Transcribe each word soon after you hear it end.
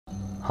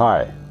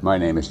Hi, my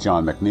name is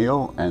John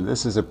MacNeill, and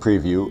this is a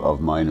preview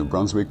of my New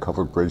Brunswick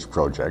Covered Bridge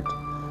project,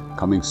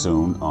 coming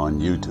soon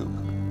on YouTube.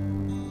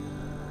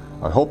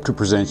 I hope to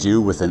present you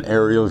with an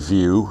aerial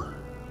view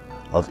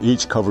of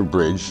each covered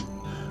bridge,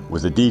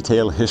 with a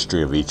detailed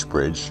history of each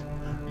bridge,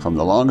 from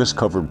the longest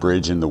covered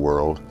bridge in the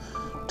world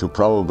to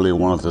probably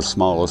one of the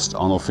smallest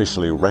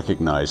unofficially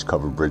recognized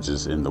covered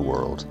bridges in the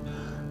world,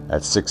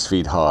 at 6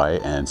 feet high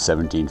and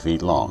 17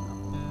 feet long.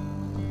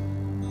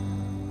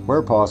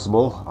 Where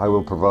possible, I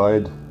will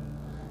provide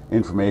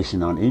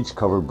information on each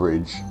covered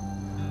bridge,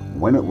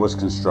 when it was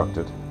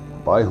constructed,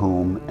 by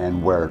whom,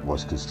 and where it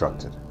was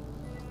constructed.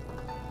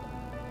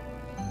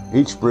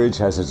 Each bridge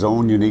has its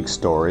own unique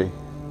story.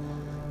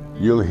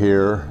 You'll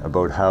hear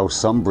about how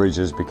some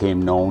bridges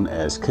became known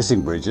as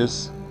kissing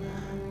bridges,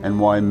 and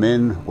why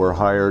men were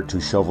hired to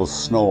shovel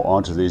snow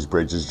onto these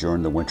bridges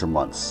during the winter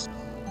months.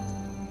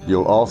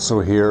 You'll also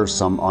hear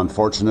some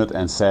unfortunate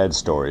and sad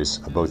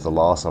stories about the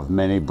loss of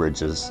many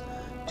bridges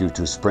due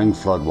to spring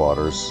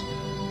floodwaters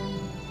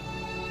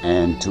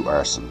and to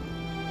arson.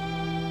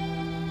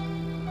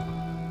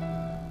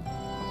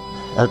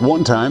 At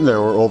one time there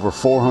were over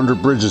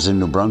 400 bridges in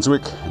New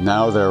Brunswick.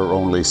 Now there are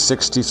only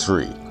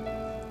 63.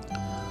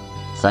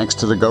 Thanks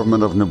to the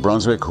government of New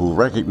Brunswick, who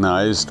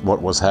recognized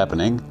what was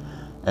happening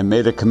and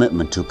made a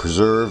commitment to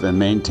preserve and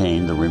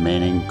maintain the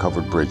remaining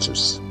covered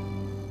bridges.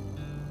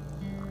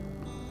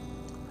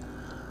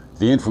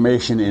 The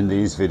information in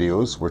these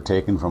videos were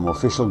taken from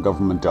official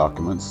government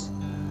documents,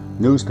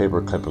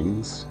 newspaper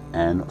clippings,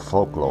 and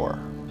folklore.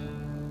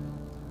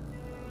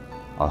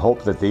 I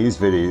hope that these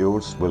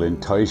videos will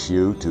entice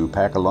you to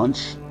pack a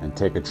lunch and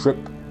take a trip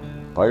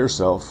by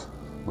yourself,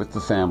 with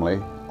the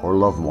family or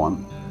loved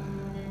one,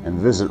 and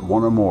visit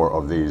one or more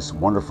of these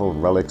wonderful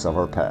relics of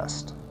our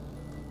past.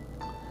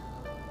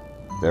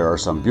 There are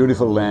some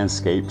beautiful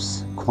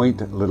landscapes,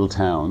 quaint little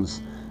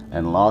towns,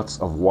 and lots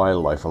of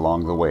wildlife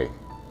along the way.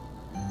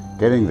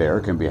 Getting there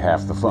can be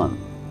half the fun.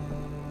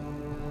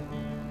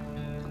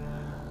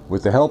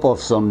 With the help of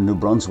some New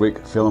Brunswick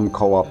Film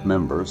Co-op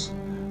members,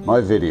 my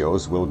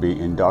videos will be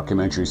in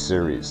documentary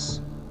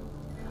series,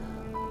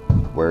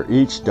 where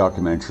each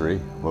documentary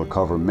will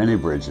cover many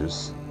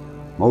bridges,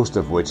 most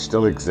of which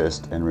still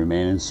exist and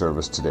remain in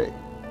service today.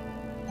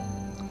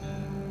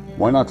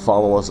 Why not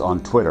follow us on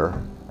Twitter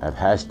at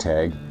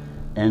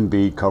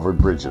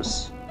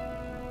 #NBCoveredBridges.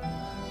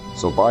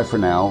 So bye for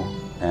now,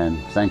 and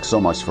thanks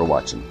so much for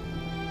watching.